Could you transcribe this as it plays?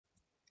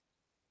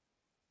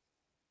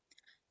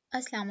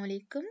Assalamu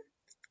alaikum.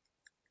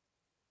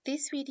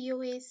 This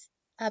video is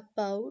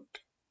about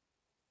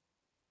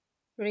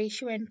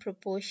ratio and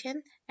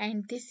proportion,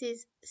 and this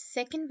is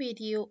second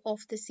video of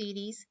the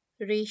series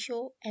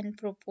ratio and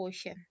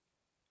proportion.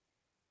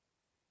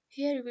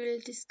 Here we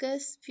will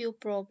discuss few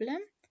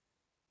problems.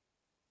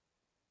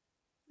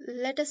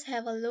 Let us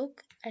have a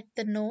look at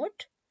the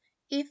note.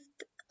 If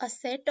a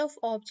set of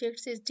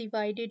objects is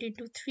divided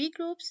into three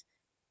groups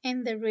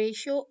in the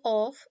ratio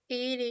of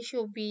A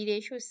ratio B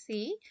ratio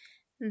C,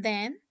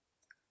 then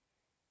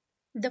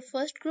the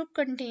first group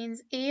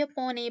contains A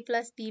upon A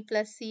plus B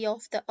plus C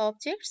of the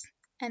objects,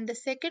 and the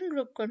second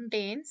group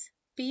contains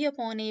B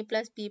upon A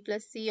plus B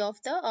plus C of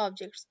the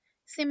objects.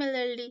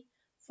 Similarly,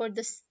 for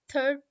the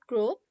third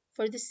group,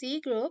 for the C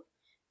group,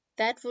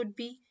 that would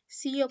be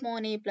C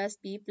upon A plus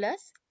B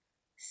plus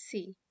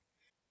C.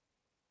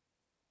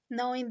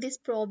 Now in this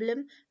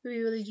problem,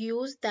 we will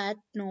use that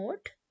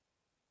note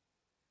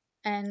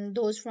and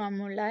those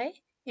formulae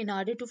in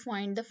order to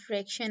find the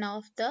fraction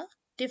of the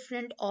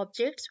different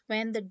objects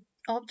when the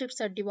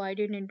objects are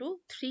divided into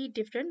three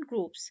different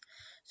groups.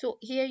 So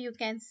here you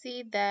can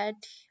see that,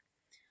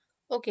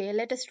 okay,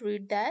 let us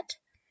read that.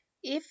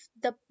 If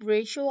the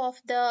ratio of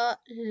the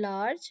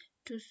large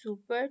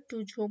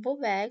to jumbo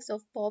bags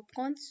of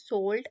popcorn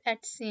sold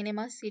at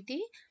Cinema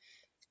City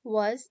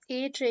was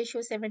 8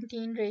 ratio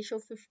 17 ratio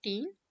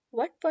 15,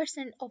 what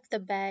percent of the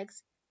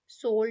bags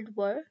sold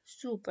were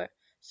super?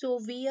 So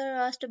we are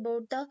asked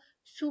about the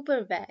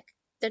super bag,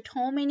 that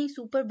how many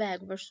super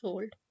bag were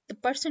sold, the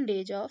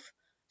percentage of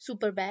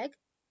super bag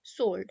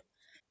sold.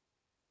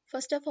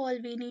 First of all,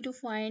 we need to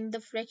find the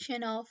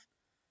fraction of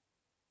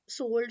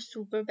sold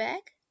super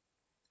bag,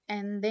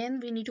 and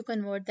then we need to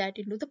convert that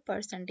into the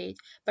percentage.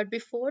 But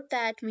before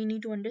that, we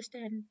need to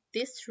understand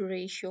this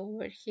ratio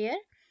over here,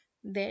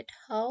 that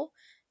how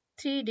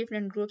three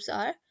different groups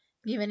are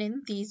given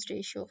in these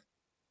ratio.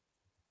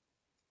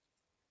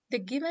 The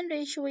given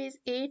ratio is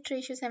 8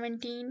 ratio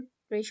 17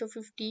 ratio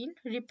 15,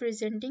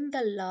 representing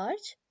the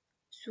large,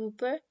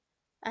 super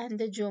and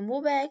the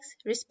jumbo bags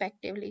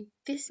respectively.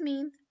 This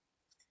means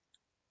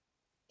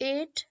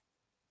 8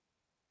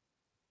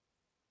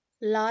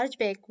 large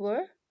bags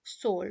were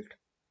sold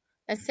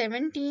and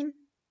 17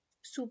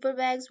 super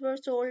bags were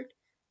sold,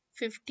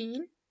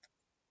 15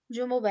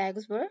 jumbo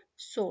bags were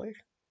sold.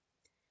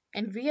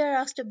 And we are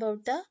asked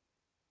about the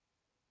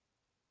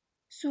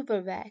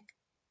super bag,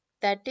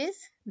 that is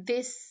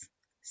this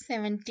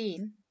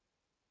 17.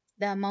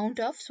 The amount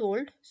of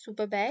sold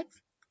super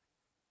bags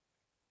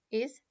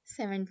is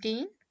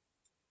 17,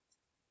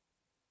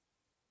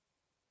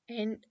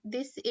 and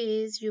this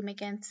is, you may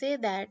can say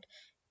that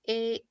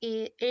 8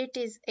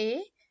 is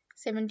A,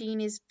 17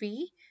 is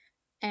B,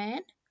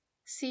 and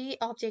C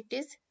object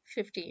is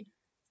 15.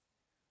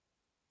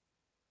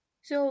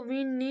 So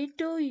we need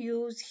to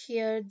use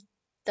here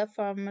the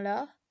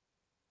formula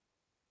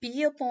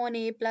B upon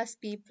A plus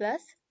B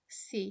plus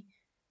C.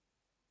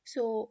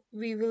 So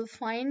we will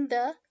find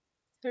the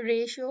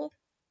ratio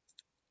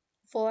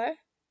for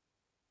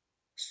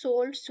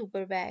sold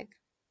super bag.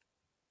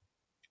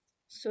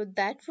 So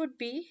that would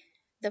be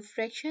the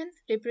fraction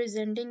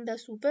representing the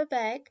super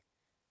bag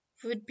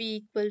would be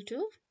equal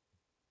to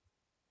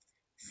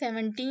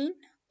 17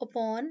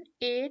 upon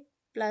 8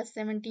 plus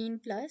 17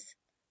 plus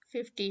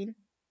 15.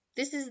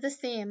 This is the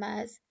same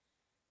as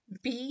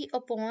B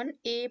upon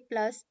A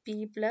plus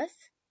B plus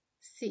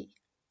C.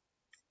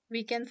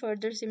 We can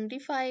further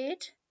simplify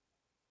it.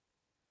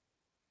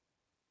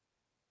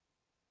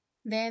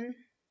 Then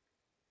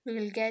we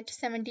will get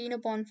 17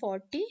 upon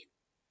 40.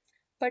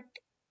 But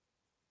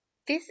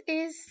this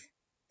is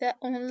the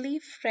only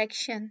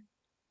fraction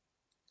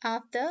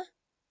of the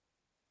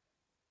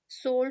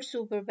sold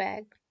super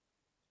bag.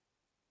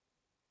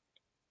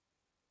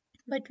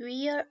 But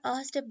we are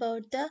asked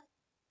about the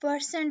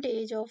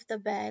percentage of the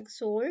bags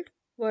sold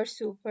were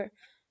super.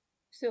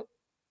 So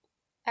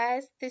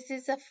as this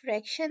is a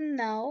fraction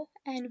now,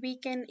 and we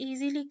can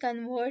easily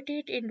convert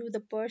it into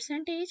the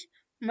percentage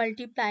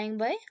multiplying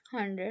by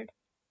 100.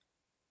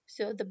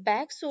 So the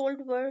bags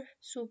sold were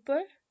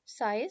super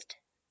sized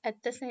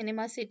at the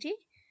Cinema City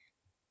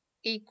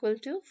equal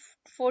to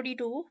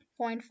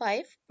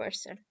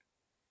 42.5%.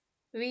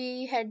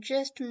 We had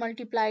just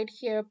multiplied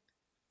here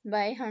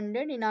by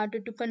 100 in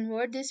order to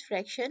convert this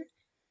fraction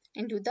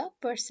into the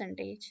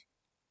percentage.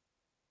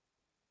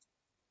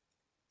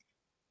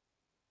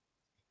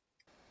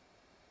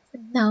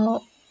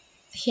 Now,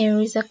 here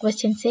is a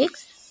question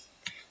 6.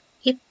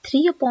 If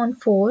 3 upon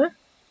 4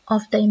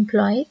 of the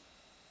employees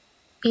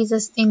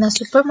in a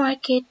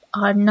supermarket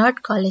are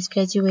not college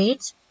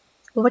graduates,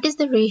 what is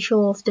the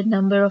ratio of the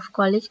number of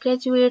college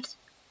graduates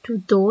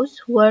to those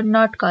who are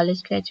not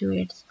college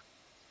graduates?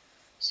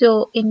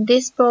 So, in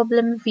this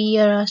problem, we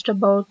are asked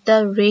about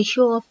the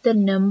ratio of the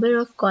number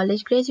of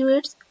college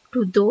graduates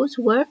to those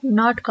who are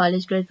not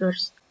college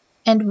graduates.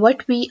 And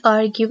what we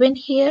are given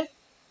here,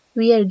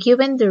 we are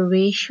given the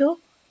ratio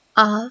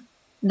of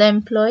the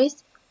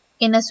employees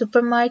in a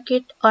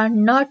supermarket are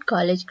not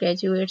college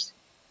graduates.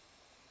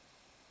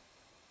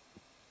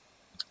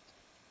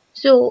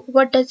 So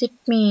what does it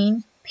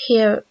mean?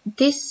 here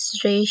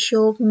this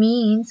ratio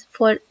means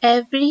for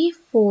every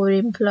 4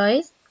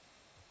 employees,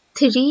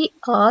 3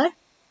 are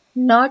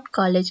not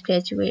college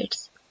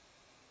graduates.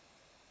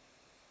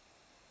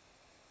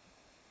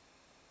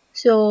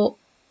 So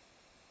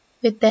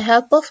with the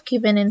help of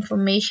given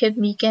information,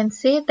 we can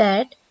say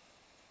that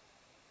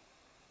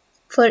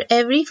for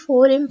every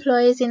 4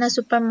 employees in a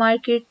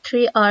supermarket,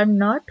 3 are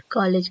not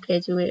college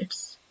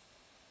graduates.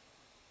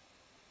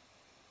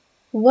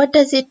 What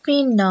does it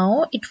mean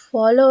now? It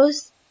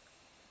follows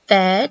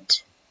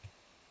that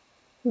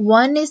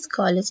 1 is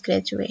college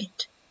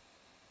graduate.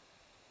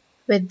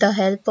 With the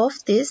help of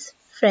this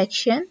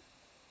fraction,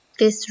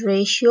 this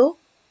ratio,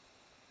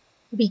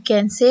 we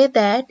can say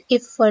that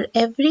if for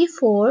every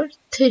 4,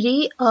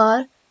 3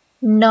 are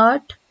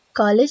not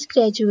college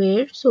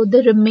graduates, so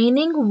the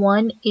remaining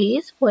 1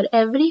 is, for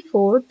every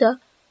 4, the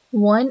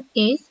 1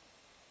 is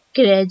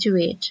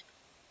graduate.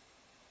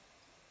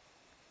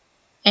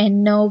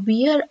 And now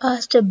we are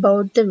asked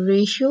about the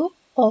ratio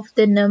of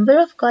the number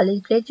of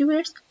college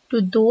graduates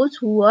to those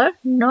who are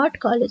not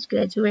college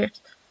graduates.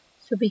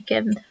 So we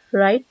can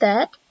write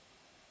that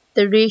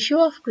the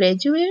ratio of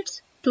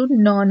graduates to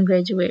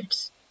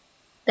non-graduates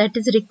that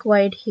is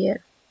required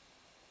here.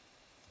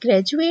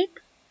 Graduate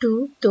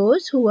to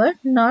those who are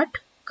not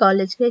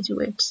college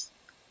graduates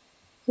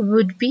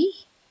would be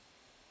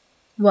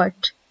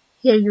what?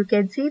 Here you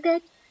can see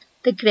that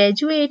the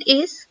graduate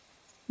is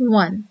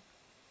 1.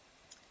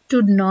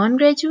 To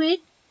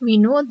non-graduate, we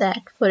know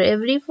that for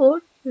every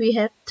 4, we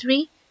have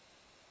 3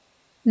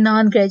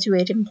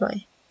 non-graduate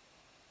employee.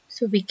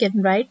 So we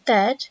can write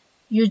that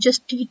you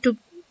just need to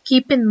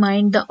keep in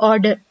mind the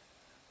order.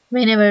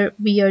 Whenever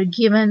we are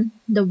given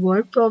the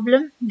word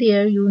problem,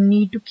 there you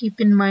need to keep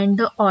in mind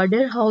the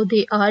order how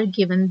they are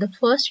given. The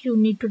first you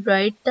need to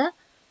write the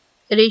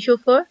ratio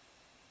for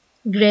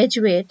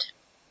graduate,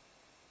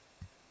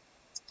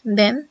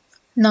 then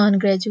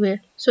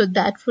non-graduate. So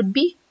that would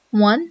be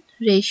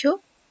 1:3.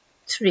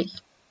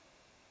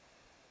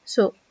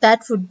 So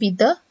that would be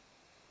the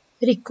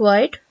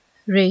required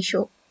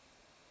ratio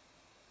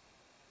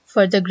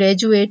for the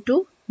graduate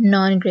to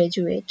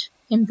non-graduate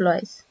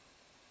employees.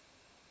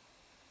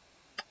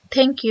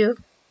 Thank you.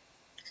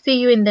 See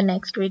you in the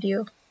next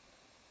video.